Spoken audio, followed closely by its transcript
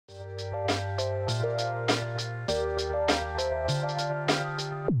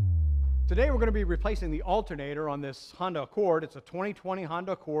Today we're going to be replacing the alternator on this Honda Accord. It's a 2020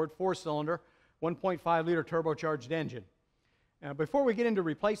 Honda Accord, 4-cylinder, 1.5-liter turbocharged engine. Before we get into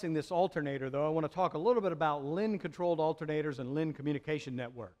replacing this alternator, though, I want to talk a little bit about LIN-controlled alternators and LIN communication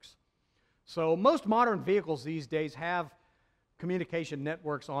networks. So most modern vehicles these days have communication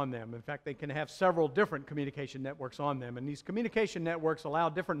networks on them. In fact, they can have several different communication networks on them. And these communication networks allow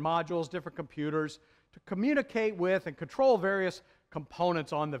different modules, different computers to communicate with and control various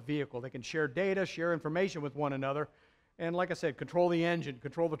components on the vehicle. They can share data, share information with one another, and like I said, control the engine,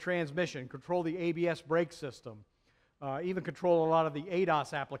 control the transmission, control the ABS brake system, even control a lot of the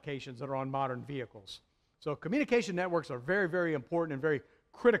ADAS applications that are on modern vehicles. So communication networks are very, very important and very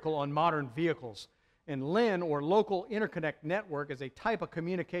critical on modern vehicles. And LIN, or Local Interconnect Network, is a type of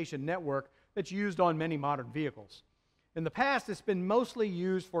communication network that's used on many modern vehicles. In the past, it's been mostly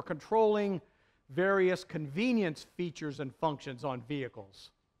used for controlling various convenience features and functions on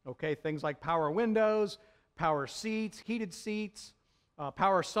vehicles. Okay, things like power windows, power seats, heated seats,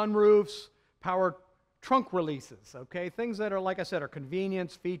 power sunroofs, power trunk releases. Okay, things that are, like I said, are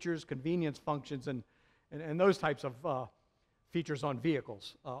convenience features, convenience functions, and those types of features on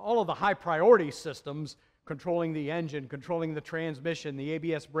vehicles. All of the high priority systems, controlling the engine, controlling the transmission, the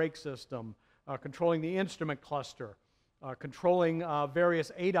ABS brake system, controlling the instrument cluster, controlling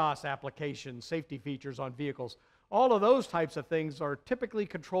various ADAS applications, safety features on vehicles. All of those types of things are typically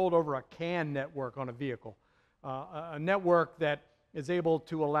controlled over a CAN network on a vehicle, a network that is able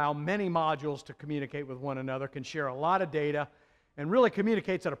to allow many modules to communicate with one another, can share a lot of data, and really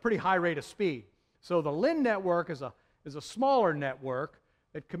communicates at a pretty high rate of speed. So the LIN network is a smaller network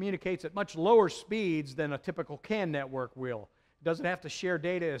that communicates at much lower speeds than a typical CAN network will. It doesn't have to share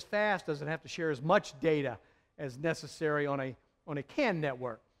data as fast, doesn't have to share as much data as necessary on a CAN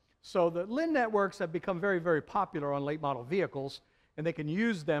network. So the LIN networks have become very, very popular on late model vehicles, and they can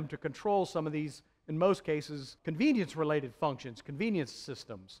use them to control some of these, in most cases, convenience-related functions, convenience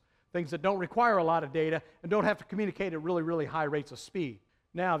systems, things that don't require a lot of data and don't have to communicate at really, really high rates of speed.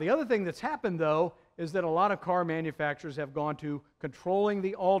 Now, the other thing that's happened, though, is that a lot of car manufacturers have gone to controlling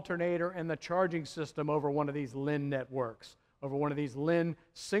the alternator and the charging system over one of these LIN networks, over one of these LIN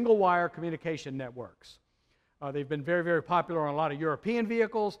single-wire communication networks. They've been very, very popular on a lot of European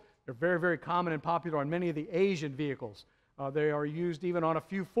vehicles. They're very, very common and popular on many of the Asian vehicles. They are used even on a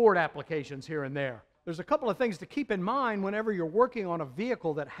few Ford applications here and there. There's a couple of things to keep in mind whenever you're working on a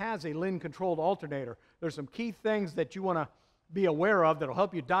vehicle that has a LIN-controlled alternator. There's some key things that you want to be aware of that will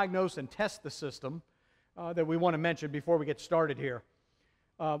help you diagnose and test the system that we want to mention before we get started here.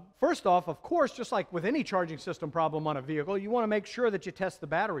 First off, of course, just like with any charging system problem on a vehicle, you want to make sure that you test the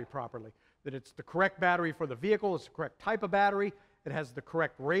battery properly, that it's the correct battery for the vehicle, it's the correct type of battery, it has the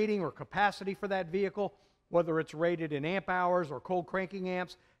correct rating or capacity for that vehicle, whether it's rated in amp hours or cold cranking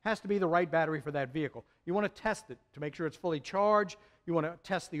amps, has to be the right battery for that vehicle. You want to test it to make sure it's fully charged. You want to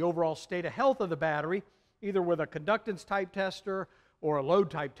test the overall state of health of the battery, either with a conductance type tester or a load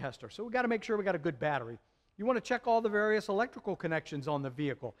type tester. So we've got to make sure we got a good battery. You want to check all the various electrical connections on the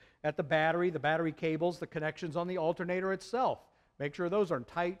vehicle, at the battery cables, the connections on the alternator itself. Make sure those are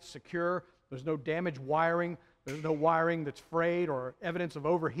tight, secure, there's no damaged wiring, there's no wiring that's frayed or evidence of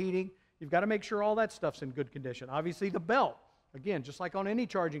overheating. You've got to make sure all that stuff's in good condition. Obviously the belt, again, just like on any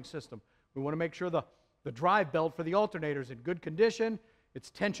charging system, we want to make sure the drive belt for the alternator is in good condition, it's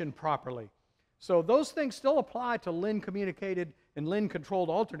tensioned properly. So those things still apply to LIN-communicated and LIN-controlled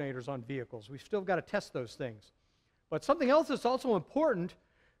alternators on vehicles. We've still got to test those things. But something else that's also important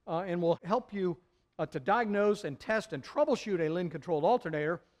and will help you to diagnose and test and troubleshoot a LIN-controlled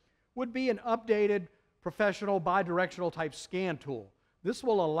alternator would be an updated professional bi-directional type scan tool. This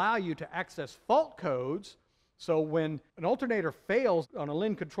will allow you to access fault codes, so when an alternator fails on a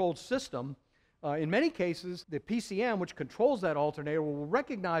LIN-controlled system, in many cases, the PCM, which controls that alternator, will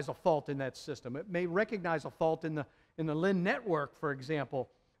recognize a fault in that system. It may recognize a fault in the LIN network, for example,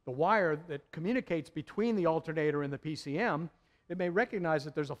 the wire that communicates between the alternator and the PCM. It may recognize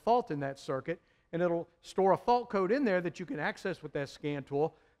that there's a fault in that circuit, and it'll store a fault code in there that you can access with that scan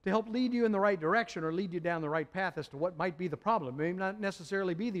tool to help lead you in the right direction or lead you down the right path as to what might be the problem. It may not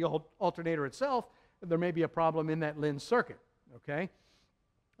necessarily be the alternator itself. There may be a problem in that LIN circuit, okay?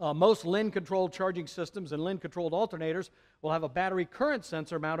 Most LIN-controlled charging systems and LIN-controlled alternators will have a battery current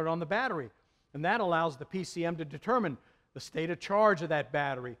sensor mounted on the battery, and that allows the PCM to determine the state of charge of that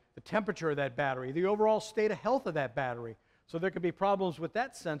battery, the temperature of that battery, the overall state of health of that battery. So there could be problems with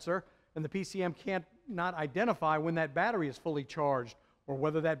that sensor, and the PCM can't not identify when that battery is fully charged or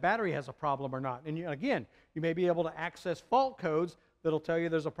whether that battery has a problem or not. And again, you may be able to access fault codes that'll tell you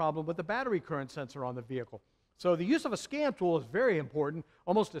there's a problem with the battery current sensor on the vehicle. So the use of a scan tool is very important,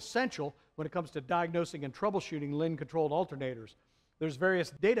 almost essential when it comes to diagnosing and troubleshooting LIN-controlled alternators. There's various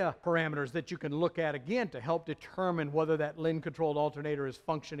data parameters that you can look at, again, to help determine whether that LIN-controlled alternator is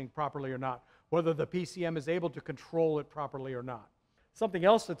functioning properly or not, whether the PCM is able to control it properly or not. Something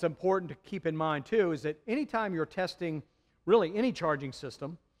else that's important to keep in mind, too, is that anytime you're testing really any charging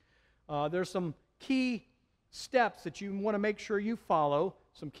system, there's some key steps that you want to make sure you follow,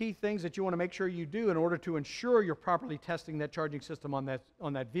 some key things that you want to make sure you do in order to ensure you're properly testing that charging system on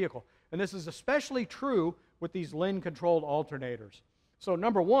that vehicle. And this is especially true with these LIN-controlled alternators. So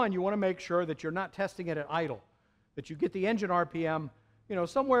number one, you want to make sure that you're not testing it at idle, that you get the engine RPM,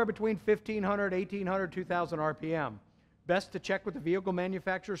 somewhere between 1,500, 1,800, 2,000 RPM. Best to check with the vehicle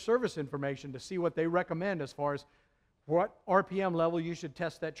manufacturer's service information to see what they recommend as far as what RPM level you should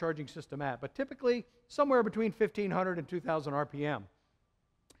test that charging system at. But typically, somewhere between 1,500 and 2,000 RPM.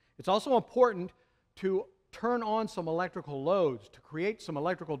 It's also important to turn on some electrical loads, to create some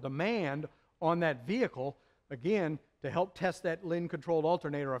electrical demand on that vehicle, again, to help test that LIN-controlled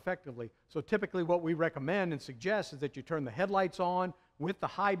alternator effectively. So typically what we recommend and suggest is that you turn the headlights on with the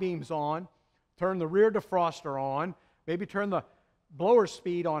high beams on, turn the rear defroster on, maybe turn the blower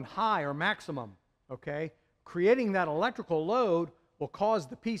speed on high or maximum, okay? Creating that electrical load will cause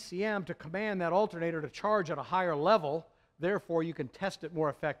the PCM to command that alternator to charge at a higher level. Therefore, you can test it more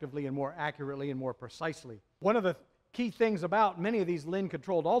effectively and more accurately and more precisely. One of the key things about many of these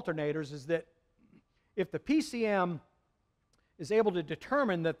LIN-controlled alternators is that if the PCM is able to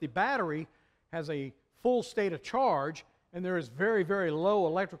determine that the battery has a full state of charge and there is very, very low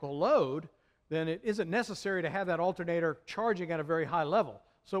electrical load, then it isn't necessary to have that alternator charging at a very high level.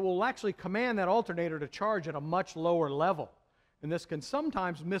 So it will actually command that alternator to charge at a much lower level. And this can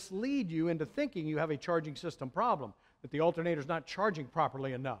sometimes mislead you into thinking you have a charging system problem, that the alternator is not charging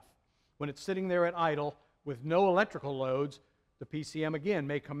properly enough. When it's sitting there at idle with no electrical loads, the PCM again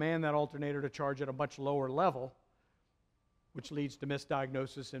may command that alternator to charge at a much lower level, which leads to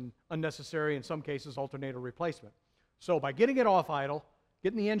misdiagnosis and unnecessary, in some cases, alternator replacement. So by getting it off idle,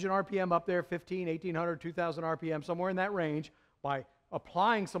 getting the engine RPM up there, 15, 1,800, 2,000 RPM, somewhere in that range, by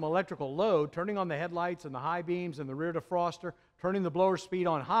applying some electrical load, turning on the headlights and the high beams and the rear defroster, turning the blower speed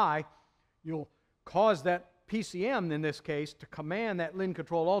on high, you'll cause that PCM, in this case, to command that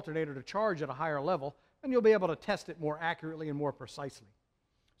LIN-controlled alternator to charge at a higher level, and you'll be able to test it more accurately and more precisely.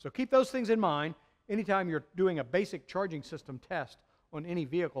 So keep those things in mind anytime you're doing a basic charging system test on any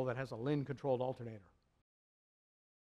vehicle that has a LIN-controlled alternator.